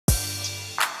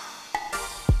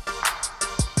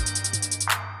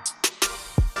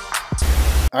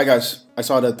Hi guys, I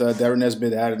saw that Darren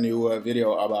Nesbit had a new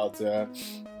video about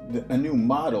a new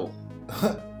model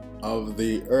of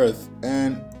the Earth,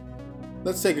 and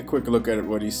let's take a quick look at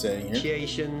what he's saying here.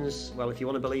 Initiations, well, if you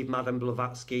want to believe Madame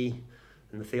Blavatsky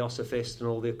and the Theosophist and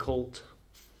all the occult,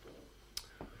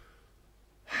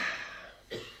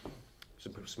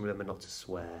 some remember not to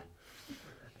swear.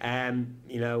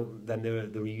 You know, then they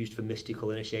were used for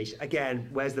mystical initiation. Again,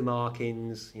 where's the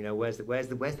markings? You know, where's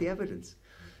the evidence?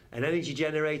 An energy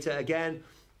generator, again,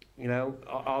 you know,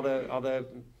 are there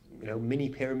you know, mini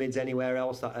pyramids anywhere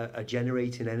else that are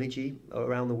generating energy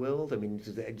around the world? I mean,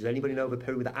 does anybody know of a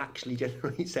pyramid that actually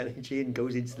generates energy and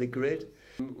goes into the grid?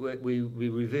 We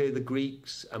revere the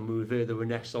Greeks and we revere the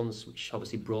Renaissance, which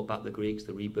obviously brought back the Greeks,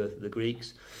 the rebirth of the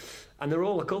Greeks. And they're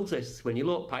all occultists. When you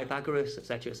look, Pythagoras,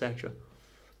 etc., etc.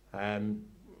 A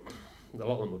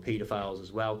lot of them were paedophiles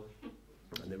as well,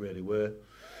 and they really were.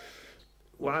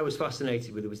 What I was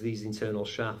fascinated with was these internal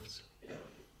shafts.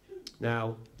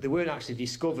 Now, they weren't actually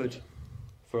discovered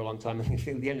for a long time. I think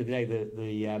at the end of the day,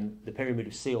 the pyramid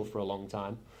was sealed for a long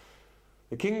time.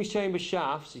 The King's Chamber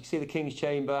shafts, you can see the King's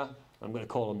Chamber, I'm going to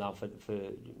call them now for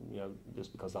you know,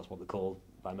 just because that's what they're called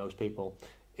by most people,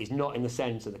 is not in the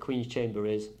centre. The Queen's Chamber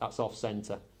is, that's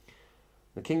off-centre.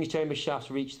 The King's Chamber shafts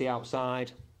reach the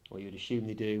outside, or you'd assume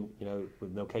they do, you know,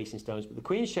 with no casing stones. But the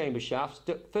Queen's Chamber shafts,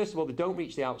 first of all, they don't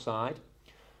reach the outside.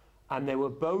 And they were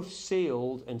both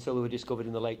sealed until they were discovered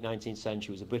in the late 19th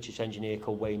century. It was a British engineer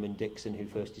called Wayman Dixon who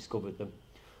first discovered them.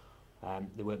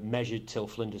 They were measured till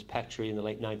Flinders Petrie in the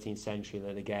late 19th century, and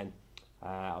then again,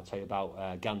 I'll tell you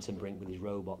about Gantenbrink with his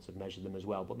robots have measured them as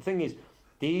well. But the thing is,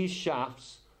 these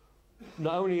shafts,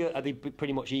 not only are they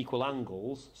pretty much equal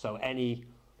angles, so any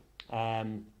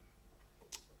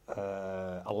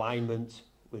alignment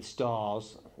with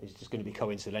stars is just going to be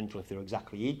coincidental if they're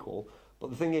exactly equal. But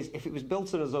the thing is, if it was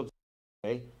built as observatory,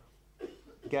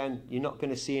 again, you're not going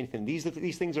to see anything. These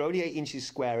things are only 8 inches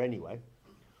square anyway.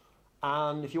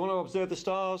 And if you want to observe the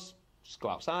stars, just go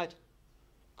outside.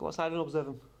 Go outside and observe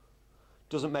them.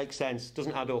 Doesn't make sense.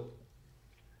 Doesn't add up.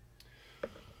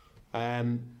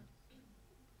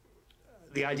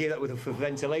 The idea that for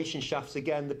ventilation shafts,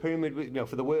 again, the pyramid, you know,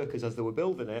 for the workers as they were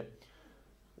building it,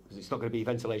 because it's not going to be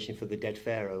ventilation for the dead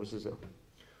pharaohs, is it?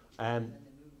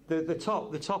 The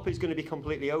top is going to be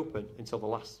completely open until the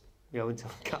last, you know, until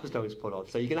the capstone is put on.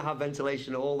 So you're going to have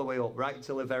ventilation all the way up, right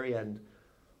until the very end.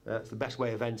 That's the best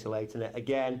way of ventilating it.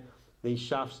 Again, these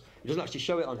shafts, it doesn't actually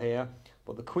show it on here,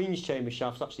 but the Queen's Chamber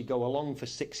shafts actually go along for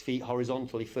 6 feet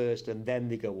horizontally first, and then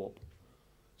they go up.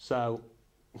 So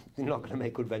you're not going to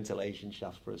make good ventilation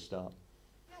shafts for a start.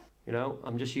 You know,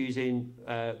 I'm just using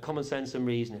common sense and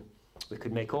reasoning. We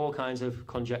could make all kinds of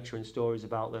conjecture and stories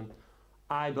about them.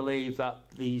 I believe that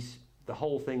the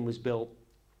whole thing was built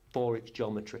for its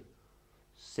geometry,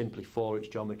 simply for its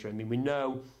geometry. I mean, we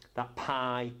know that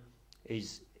pi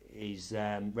is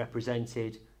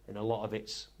represented in a lot of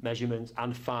its measurements,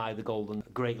 and phi, the golden,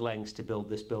 great lengths to build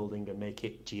this building and make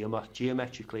it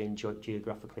geometrically and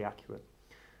geographically accurate.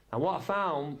 And what I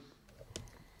found,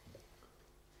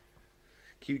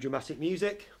 cue dramatic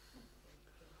music.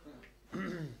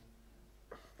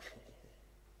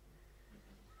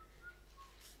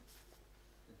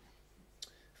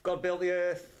 If God built the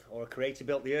earth, or a creator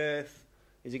built the earth,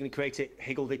 is he going to create it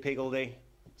higgledy-piggledy,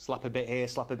 slap a bit here,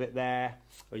 slap a bit there,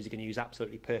 or is he going to use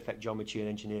absolutely perfect geometry and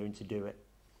engineering to do it?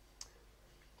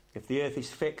 If the earth is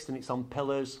fixed and it's on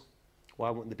pillars, why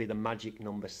wouldn't there be the magic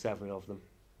number 7 of them?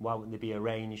 Why wouldn't they be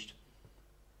arranged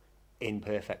in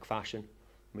perfect fashion?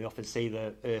 We often see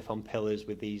the earth on pillars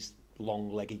with these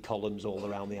long-legged columns all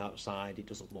around the outside. It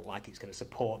doesn't look like it's going to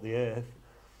support the earth.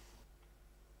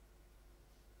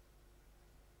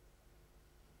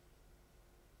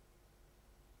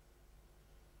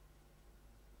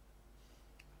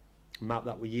 Map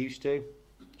that we used to,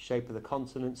 shape of the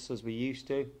continents as we used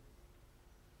to,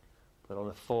 but on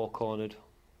a 4-cornered,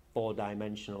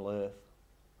 4-dimensional Earth.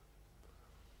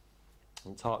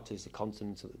 Antarctica is the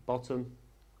continent at the bottom.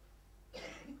 And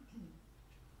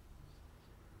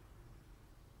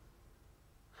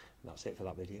that's it for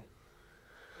that video.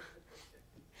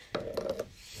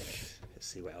 Let's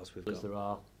see what else we've got. There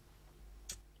are,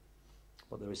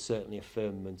 but there is certainly a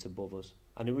firmament above us.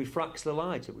 And it refracts the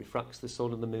light, it refracts the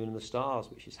sun and the moon and the stars,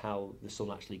 which is how the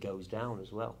sun actually goes down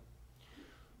as well.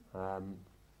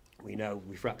 We know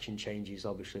refraction changes,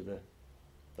 obviously, the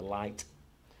light,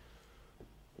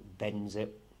 it bends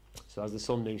it. So as the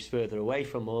sun moves further away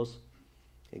from us,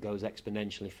 it goes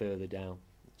exponentially further down.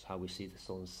 That's how we see the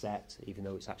sun set, even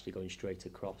though it's actually going straight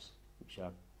across, which I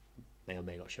may or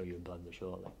may not show you in Blender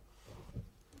shortly.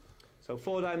 So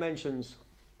 4 dimensions.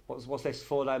 what's this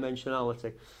four-dimensionality?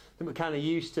 I think we're kind of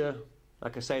used to,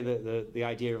 like I say, the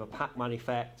idea of a Pac-Man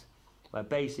effect, where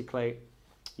basically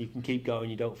you can keep going,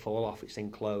 you don't fall off, it's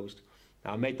enclosed.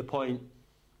 Now I made the point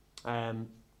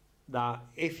that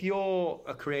if you're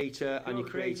a creator and you're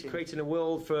creating a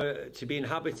world to be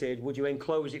inhabited, would you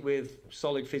enclose it with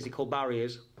solid physical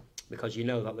barriers? Because you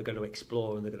know that they're going to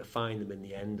explore and they're going to find them in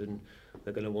the end, and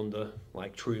they're going to wonder,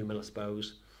 like Truman, I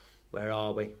suppose, where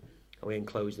are we? Are we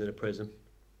enclosed in a prison?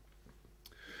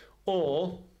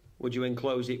 Or would you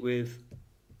enclose it with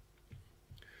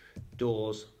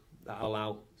doors that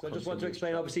allow... So I just want to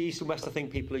explain, obviously East and West I think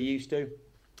people are used to.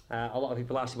 A lot of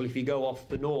people ask, well, if you go off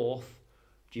the north,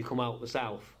 do you come out the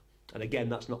south? And again,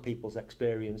 that's not people's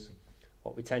experience.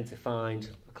 What we tend to find...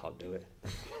 I can't do it.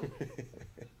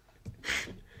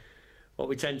 What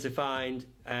we tend to find,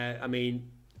 I mean,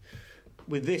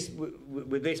 with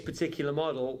this particular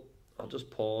model, I'll just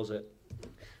pause it.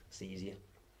 It's easier.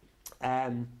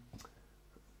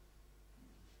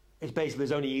 It's basically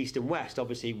there's only east and west.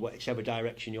 Obviously, whichever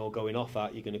direction you're going off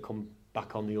at, you're going to come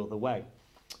back on the other way.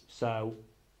 So,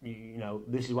 you know,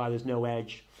 this is why there's no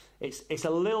edge. It's a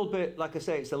little bit, like I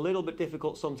say, it's a little bit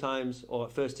difficult sometimes, or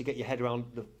at first, to get your head around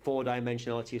the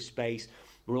four-dimensionality of space.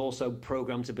 We're also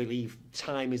programmed to believe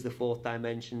time is the fourth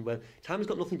dimension, where time has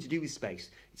got nothing to do with space.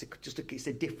 It's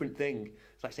a different thing.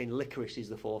 It's like saying licorice is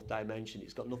the fourth dimension.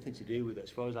 It's got nothing to do with it.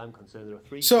 As far as I'm concerned, there are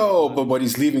three. So, but what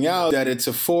he's leaving out that it's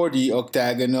a 4D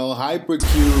octagonal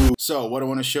hypercube. So, what I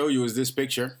want to show you is this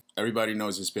picture. Everybody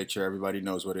knows this picture. Everybody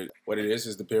knows what it is.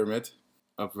 Is the pyramid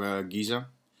of Giza,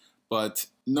 but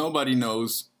nobody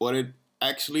knows what it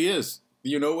actually is.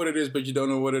 You know what it is, but you don't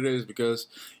know what it is, because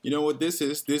you know what this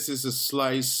is? This is a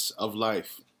slice of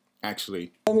life,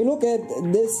 actually. When we look at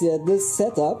this here, this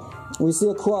setup, we see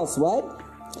a cross, right?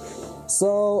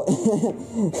 So,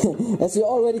 as you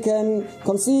already can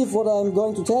conceive, what I'm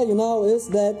going to tell you now is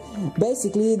that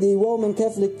basically the Roman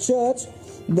Catholic Church,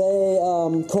 they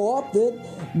co-opted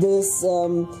this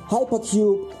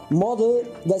hypercube model,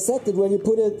 dissected when you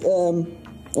put it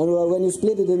when you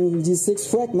split it in these 6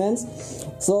 fragments.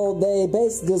 So they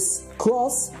based this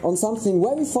cross on something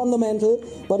very fundamental,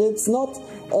 but it's not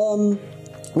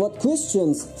what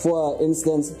Christians, for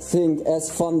instance, think as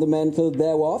fundamental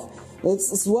thereof.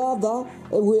 It's rather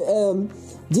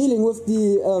dealing with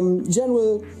the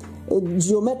general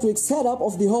geometric setup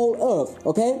of the whole earth,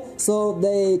 okay? So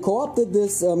they co-opted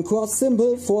this cross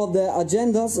symbol for their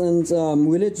agendas and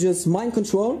religious mind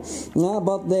control,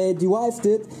 but they derived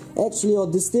it actually, or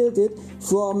distilled it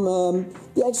from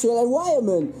the actual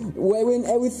environment wherein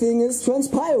everything is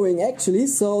transpiring actually.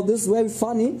 So this is very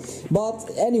funny, but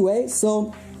anyway,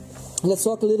 so let's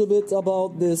talk a little bit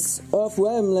about this earth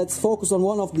realm. Let's focus on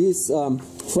one of these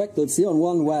fractals here, on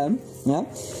one realm, yeah?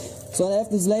 So I have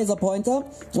this laser pointer.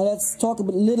 Now let's talk a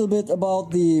little bit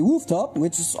about the rooftop,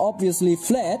 which is obviously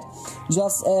flat,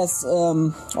 just as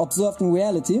observed in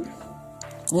reality.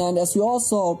 And as you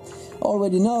also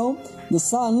already know, the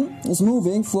sun is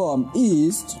moving from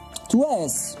east to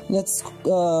west. Let's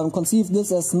conceive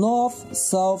this as north,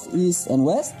 south, east and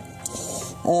west.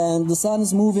 And the sun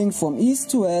is moving from east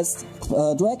to west,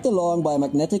 dragged along by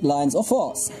magnetic lines of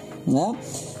force. Yeah?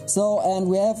 So, and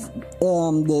we have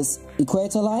this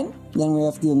equator line, then we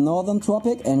have the northern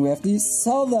tropic, and we have the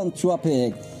southern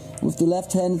tropic. With the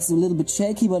left hand it's a little bit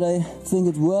shaky, but I think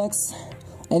it works.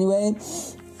 Anyway,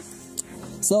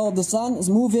 so the sun is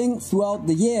moving throughout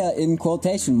the year in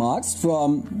quotation marks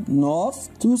from north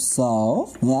to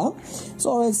south, yeah?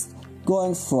 So it's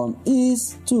going from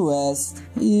east to west,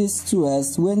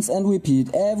 rinse and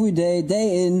repeat every day,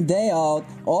 day in, day out,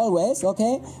 always,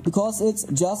 okay? Because it's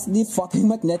just the fucking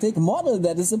magnetic model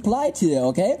that is applied here,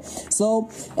 okay?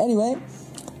 So, anyway,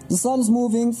 the sun is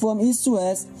moving from east to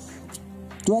west,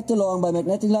 dragged along by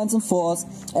magnetic lines and force,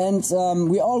 and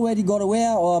we already got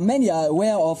aware, or many are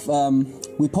aware of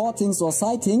reportings or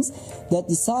sightings, that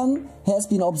the sun has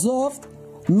been observed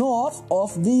north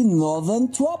of the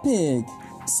northern tropic.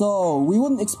 So we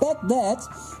wouldn't expect that.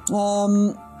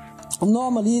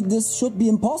 Normally this should be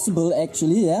impossible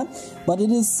actually, yeah, but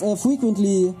it is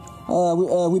frequently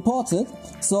reported.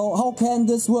 So how can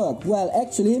this work? Well,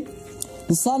 actually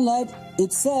the sunlight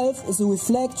itself is a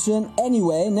reflection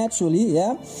anyway, naturally,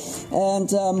 yeah,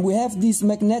 and we have these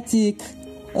magnetic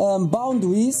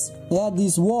boundaries, yeah,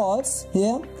 these walls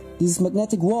here, these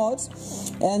magnetic walls,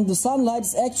 and the sunlight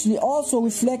is actually also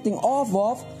reflecting off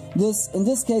of this, in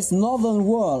this case, northern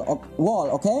wall,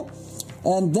 okay?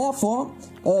 And therefore,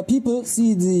 people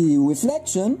see the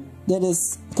reflection that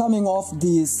is coming off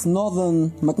this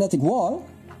northern magnetic wall,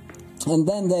 and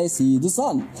then they see the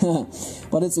sun.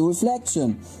 But it's a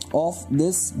reflection of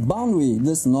this boundary,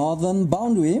 this northern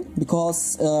boundary,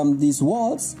 because these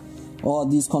walls or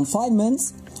these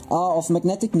confinements are of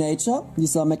magnetic nature.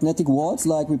 These are magnetic walls,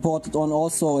 like reported on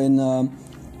also in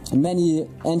many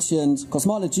ancient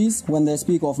cosmologies when they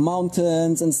speak of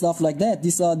mountains and stuff like that.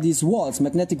 These are these walls,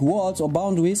 magnetic walls or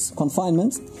boundaries,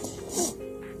 confinements.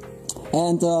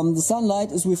 And the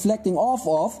sunlight is reflecting off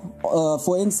of,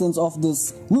 for instance, of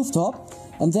this rooftop,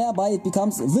 and thereby it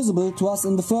becomes visible to us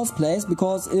in the first place,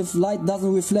 because if light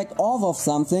doesn't reflect off of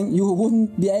something, you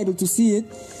wouldn't be able to see it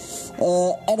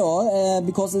at all,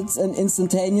 because it's an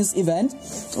instantaneous event.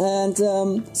 And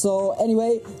so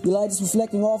anyway, the light is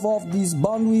reflecting off of these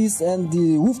boundaries and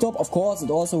the rooftop. Of course, it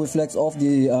also reflects off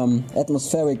the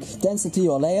atmospheric density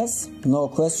or layers, no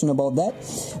question about that.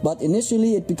 But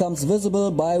initially it becomes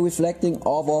visible by reflecting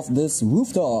off of this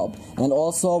rooftop. And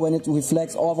also when it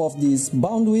reflects off of these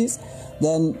boundaries,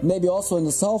 then maybe also in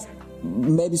the south,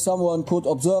 maybe someone could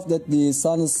observe that the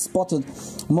sun is spotted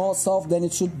more south than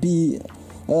it should be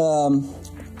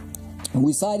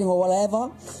residing or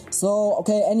whatever. So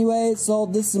okay, anyway, so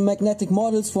this is magnetic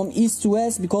models from east to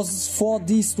west, because it's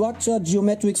 4D structure,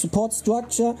 geometric support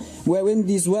structure, wherein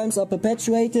these realms are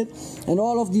perpetuated, and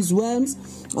all of these realms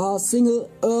are single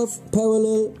earth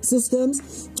parallel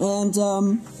systems. And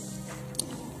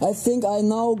I think I'm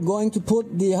now going to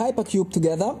put the hypercube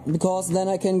together, because then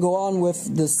I can go on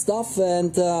with the stuff.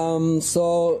 And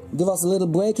so give us a little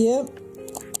break here.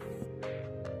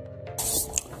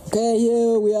 Okay,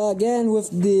 here we are again with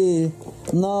the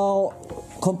now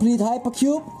complete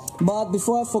hypercube. But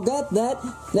before I forget that,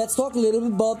 let's talk a little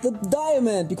bit about the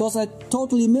diamond, because I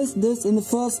totally missed this in the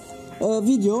first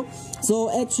video. So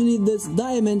actually this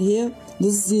diamond here,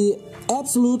 this is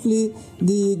absolutely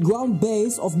the ground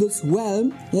base of this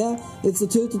realm. Yeah, it's a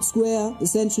tilted square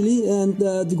essentially, and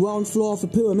the ground floor of a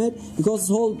pyramid, because this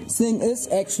whole thing is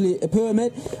actually a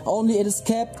pyramid, only it is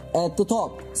kept at the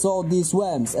top. So these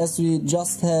realms, as we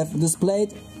just have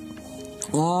displayed.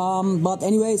 But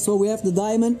anyway, so we have the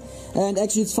diamond, and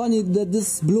actually it's funny that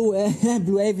this blue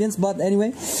blue avians, but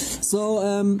anyway,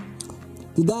 so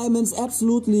the diamond's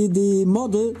absolutely the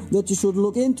model that you should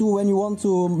look into when you want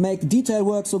to make detail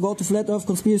work. So go to Flat Earth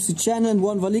Conspiracy Channel and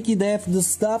One Valiki, they have the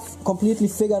stuff completely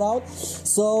figured out.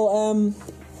 So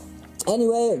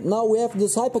anyway, now we have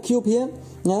this hypercube here.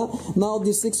 Yeah, now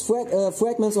the 6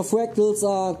 fragments of fractals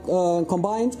are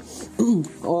combined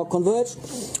or converged.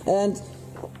 And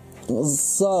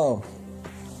so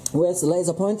where's the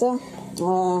laser pointer?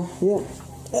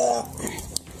 Yeah.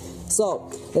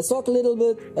 So let's talk a little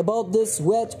bit about this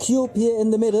red cube here in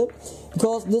the middle,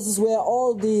 because this is where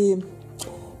all the,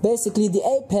 basically the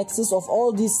apexes of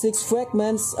all these 6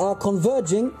 fragments are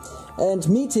converging and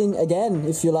meeting again,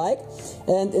 if you like.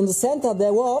 And in the center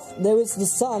thereof, there is the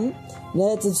sun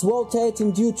that is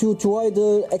rotating due to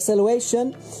toroidal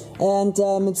acceleration, and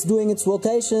it's doing its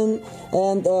rotation,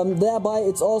 and thereby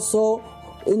it's also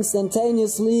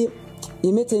instantaneously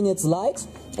emitting its light.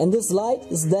 And this light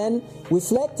is then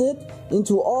reflected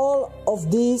into all of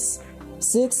these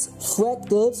 6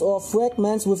 fractals or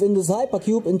fragments within this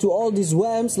hypercube, into all these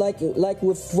realms, like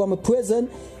from a prism.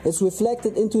 It's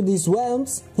reflected into these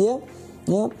realms here.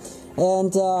 Yeah,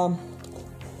 and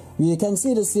you can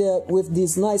see this here with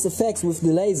these nice effects with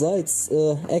the laser. It's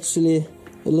actually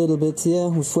a little bit here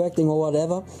refracting or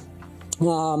whatever.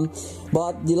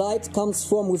 But the light comes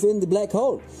from within the black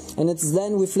hole, and it's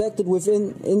then reflected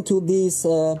into these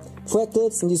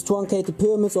fractals and these truncated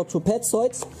pyramids or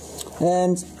trapezoids.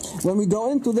 And when we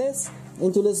go into this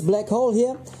black hole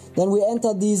here, then we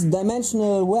enter these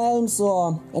dimensional realms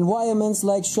or environments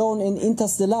like shown in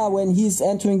Interstellar. When he's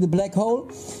entering the black hole,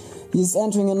 he's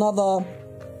entering another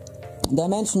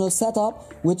dimensional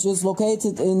setup, which is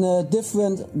located in a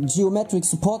different geometric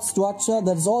support structure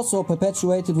that is also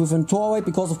perpetuated within a toroid,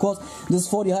 because of course this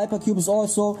 4D hypercube is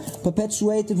also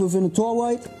perpetuated within a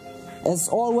toroid as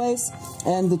always,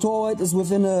 and the toroid is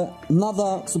within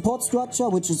another support structure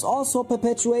which is also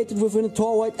perpetuated within a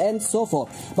toroid, and so forth.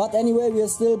 But anyway, we are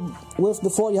still with the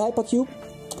 4D hypercube.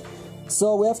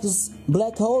 So we have this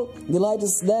black hole, the light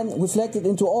is then reflected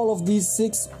into all of these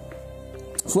 6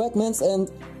 fragments,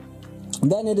 and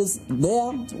then it is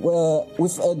there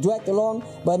dragged along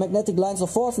by magnetic lines of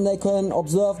force, and they can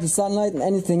observe the sunlight and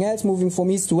anything else moving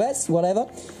from east to west, whatever.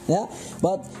 Yeah.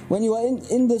 But when you are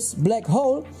in this black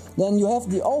hole, then you have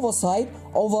the oversight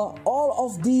over all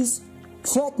of these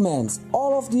fragments,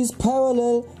 all of these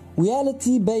parallel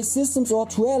reality-based systems or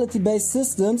reality-based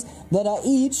systems that are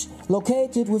each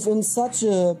located within such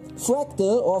a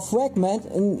fractal or fragment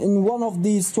in one of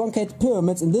these truncated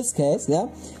pyramids in this case, yeah.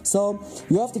 So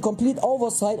you have the complete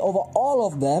oversight over all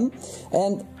of them,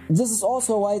 and this is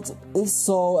also why it is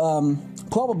so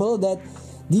probable that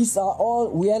these are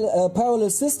all parallel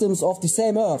systems of the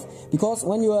same Earth, because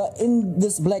when you are in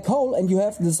this black hole and you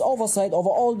have this oversight over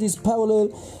all these parallel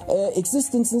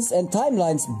existences and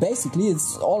timelines, basically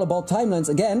it's all about timelines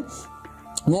again.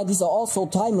 Yeah, these are also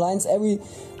timelines. Every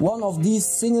one of these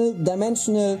single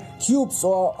dimensional cubes,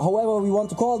 or however we want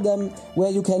to call them, where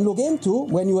you can look into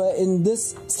when you are in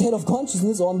this state of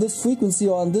consciousness or on this frequency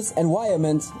or on this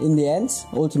environment in the end,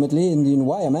 ultimately in the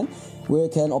environment, where you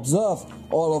can observe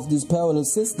all of these parallel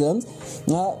systems.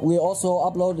 We also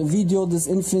upload a video, this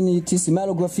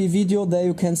infinitesimallography video. There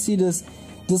you can see this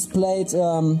displayed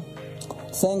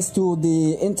thanks to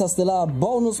the interstellar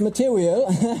bonus material.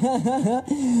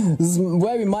 This is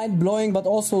very mind-blowing but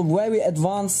also very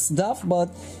advanced stuff. But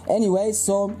anyway,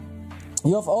 so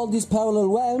you have all these parallel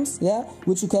realms, yeah,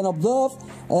 which you can observe,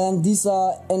 and these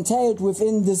are entailed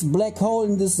within this black hole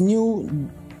in this new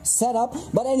setup.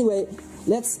 But anyway,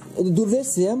 let's do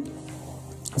this here.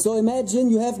 So imagine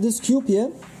you have this cube here,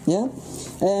 yeah,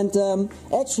 and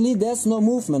actually there's no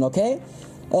movement, okay?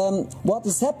 What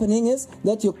is happening is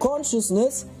that your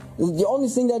consciousness, the only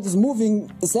thing that is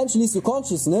moving essentially is your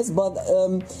consciousness, but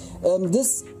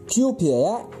this cube here,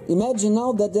 yeah, imagine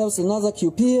now that there's another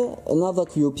cube here,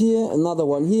 another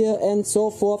one here, and so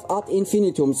forth ad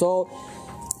infinitum. So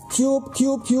cube,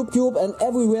 cube, cube, cube, and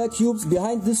everywhere cubes.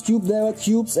 Behind this cube there are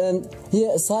cubes, and here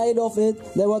aside of it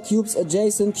there are cubes,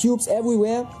 adjacent cubes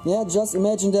everywhere. Yeah, just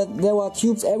imagine that there are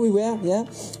cubes everywhere. Yeah,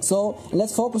 so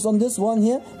let's focus on this one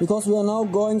here, because we are now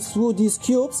going through these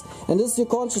cubes, and this is your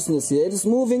consciousness here. It is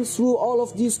moving through all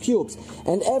of these cubes,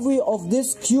 and every of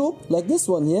this cube, like this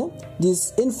one here,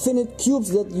 these infinite cubes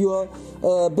that you are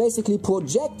basically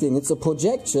projecting, it's a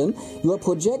projection, you are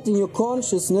projecting your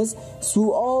consciousness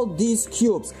through all these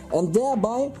cubes, and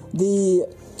thereby the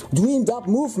dreamed up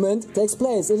movement takes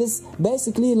place. It is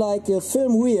basically like a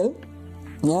film reel,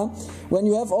 yeah, when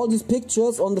you have all these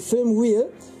pictures on the film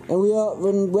reel,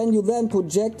 and when you then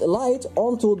project a light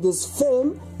onto this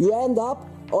film, you end up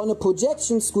on a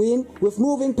projection screen with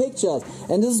moving pictures.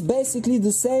 And this is basically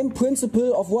the same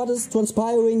principle of what is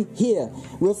transpiring here,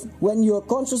 with when your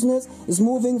consciousness is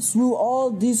moving through all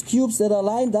these cubes that are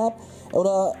lined up or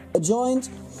are adjoined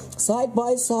side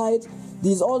by side.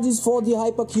 All these 4D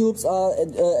hypercubes are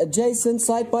adjacent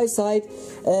side by side,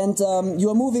 and you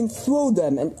are moving through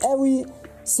them, and every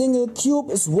single cube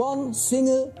is one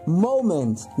single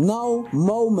moment, now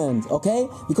moment, okay?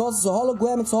 Because it's a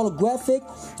hologram, it's holographic,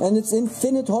 and it's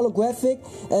infinite holographic,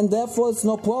 and therefore it's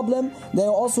no problem. They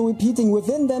are also repeating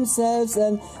within themselves,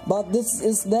 but this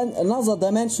is then another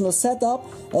dimensional setup,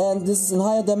 and this is a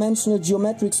higher dimensional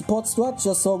geometric support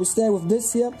structure. So we stay with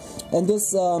this here, and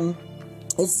this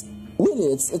is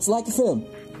really, it's like a film.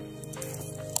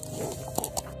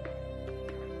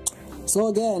 So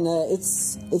again,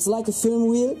 it's like a film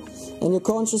reel, and your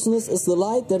consciousness is the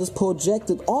light that is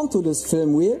projected onto this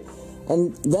film reel,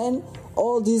 and then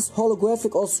all these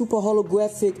holographic or super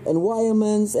holographic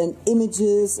environments and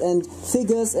images and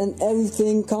figures and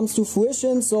everything comes to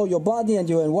fruition. So your body and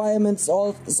your environment is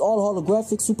all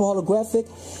holographic, super holographic,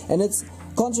 and it's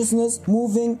consciousness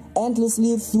moving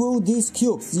endlessly through these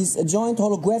cubes, these adjoined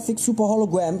holographic super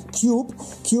hologram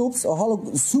cubes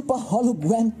or super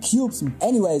hologram cubes.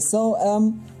 Anyway, so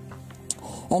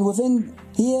and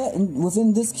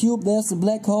within this cube there's a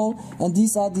black hole, and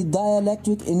these are the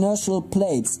dielectric inertial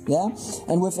plates, yeah,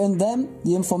 and within them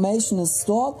the information is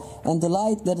stored, and the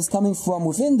light that is coming from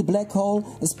within the black hole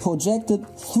is projected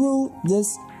through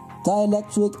this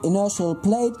dielectric inertial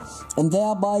plate, and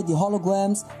thereby the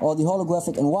holograms or the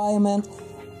holographic environment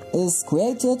is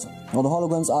created, or the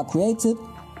holograms are created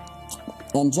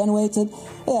and generated.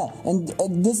 Yeah, and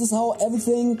this is how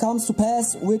everything comes to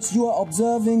pass, which you are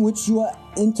observing, which you are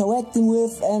interacting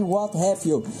with, and what have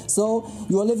you. So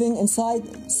you are living inside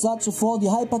such a 4D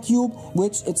hypercube,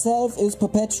 which itself is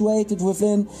perpetuated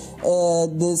within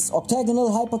this octagonal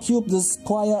hypercube, this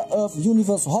prior Earth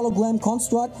universe hologram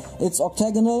construct. It's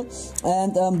octagonal,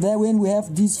 and therein we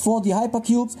have these 4D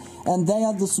hypercubes, and they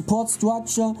are the support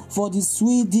structure for these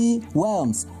 3D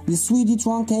realms, these 3D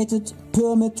truncated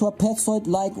pyramid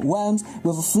trapezoid-like realms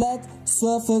with a flat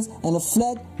surface and a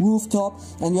flat rooftop,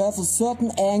 and you have a certain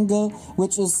angle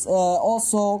which is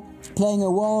also playing a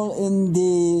role in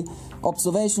the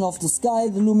observation of the sky,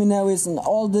 the luminaries and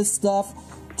all this stuff,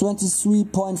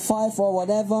 23.5 or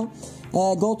whatever.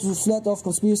 go to the Flat Earth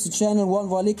Conspiracy channel, One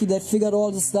Waliki, they figured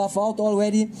all this stuff out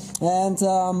already. And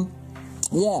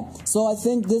yeah, so I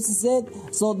think this is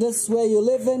it. So this is where you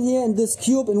live in here, in this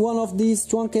cube, in one of these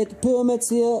truncated pyramids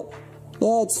here.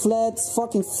 Yeah, it's flat, it's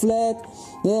fucking flat.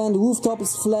 Then the rooftop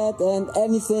is flat and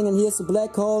anything, and here's a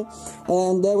black hole,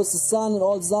 and there was the sun and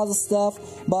all this other stuff.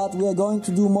 But we are going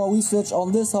to do more research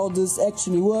on this, how this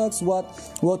actually works, what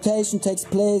rotation takes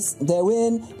place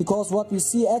therein, because what we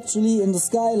see actually in the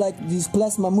sky, like these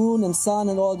plasma moon and sun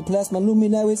and all the plasma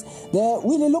luminaries, they're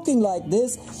really looking like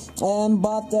this,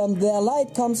 but their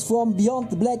light comes from beyond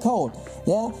the black hole.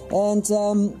 Yeah, and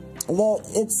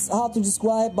it's hard to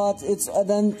describe, but it's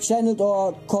then channeled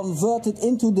or converted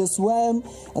into this realm,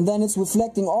 and then it's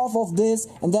reflecting off of this,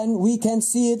 and then we can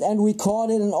see it and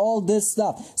record it and all this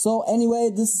stuff. So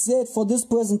anyway, this is it for this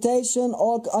presentation.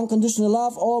 All unconditional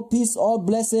love, all peace, all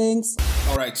blessings.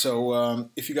 Alright, so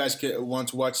if you guys want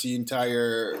to watch the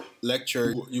entire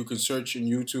lecture, you can search in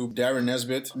YouTube Darren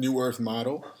Nesbit, New Earth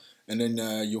Model, and then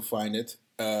you'll find it.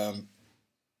 I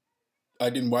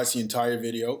didn't watch the entire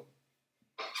video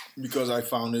because I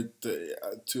found it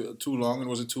too long. It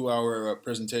was a 2-hour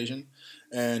presentation,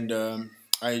 and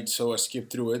so I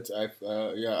skipped through it. I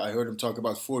heard him talk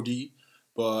about 4D,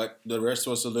 but the rest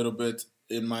was a little bit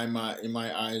in my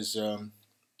eyes,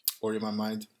 or in my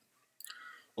mind,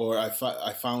 or I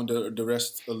found the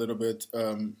rest a little bit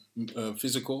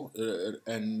physical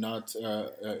and not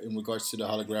in regards to the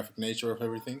holographic nature of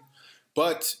everything.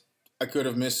 But I could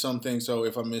have missed something, so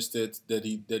if I missed it, that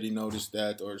he noticed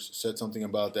that or said something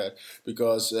about that,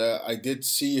 because I did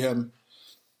see him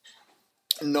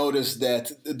notice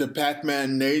that the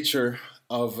Pac-Man nature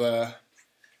of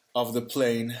the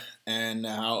plane and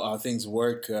how things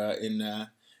work in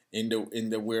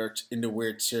the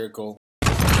weird circle.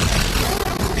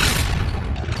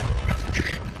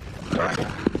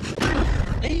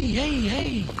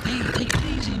 Hey, take it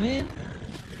easy, man.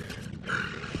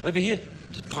 Over here.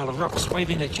 Just a pile of rocks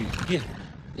waving at you.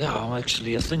 Yeah, I'm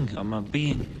actually a thing. I'm a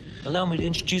being. Allow me to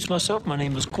introduce myself. My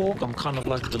name is Korg. I'm kind of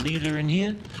like the leader in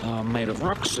here. I'm made of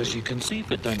rocks, as you can see,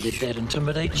 but don't let that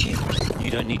intimidate you.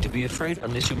 You don't need to be afraid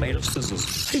unless you're made of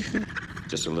scissors.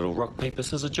 Just a little rock, paper,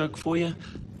 scissors joke for you.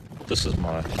 This is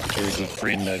my very good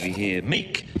friend over here,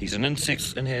 Meek. He's an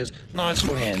insect and has nice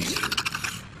little hands.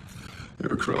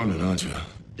 You're a Cronin, aren't you?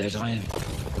 That I am.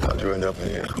 How'd you end up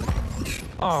here?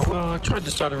 Oh, well, I tried to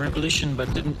start a revolution,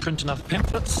 but didn't print enough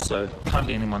pamphlets, so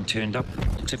hardly anyone turned up,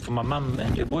 except for my mum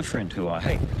and her boyfriend, who I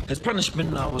hate. As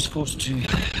punishment, I was forced to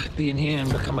be in here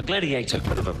and become a gladiator.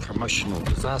 Bit of a promotional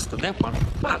disaster, that one.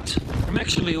 But I'm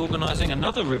actually organising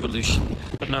another revolution.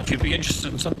 But now, if you'd be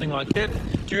interested in something like that,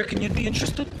 do you reckon you'd be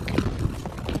interested?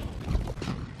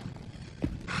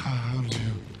 How do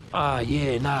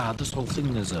you... This whole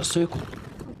thing is a circle.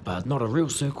 But not a real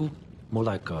circle, more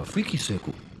like a freaky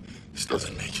circle. This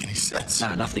doesn't make any sense.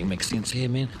 Nah, nothing makes sense here,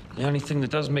 man. The only thing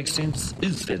that does make sense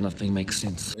is that nothing makes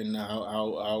sense. And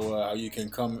how you can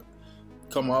come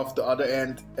off the other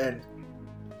end and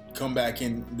come back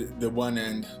in the one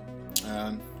end,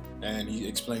 and he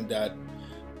explained that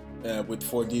with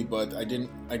 4D, but I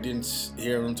didn't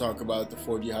hear him talk about the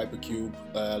 4D Hypercube.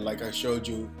 Like I showed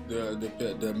you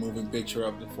the moving picture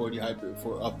of the 4D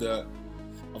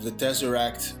of the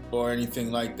Tesseract or anything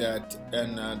like that,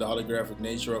 and the holographic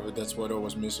nature of it. That's what I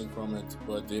was missing from it.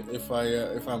 But if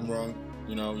I'm wrong,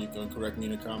 you know, you can correct me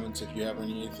in the comments. If you have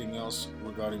anything else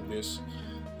regarding this,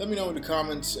 let me know in the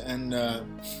comments, and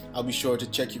I'll be sure to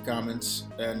check your comments.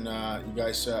 And you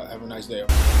guys have a nice day.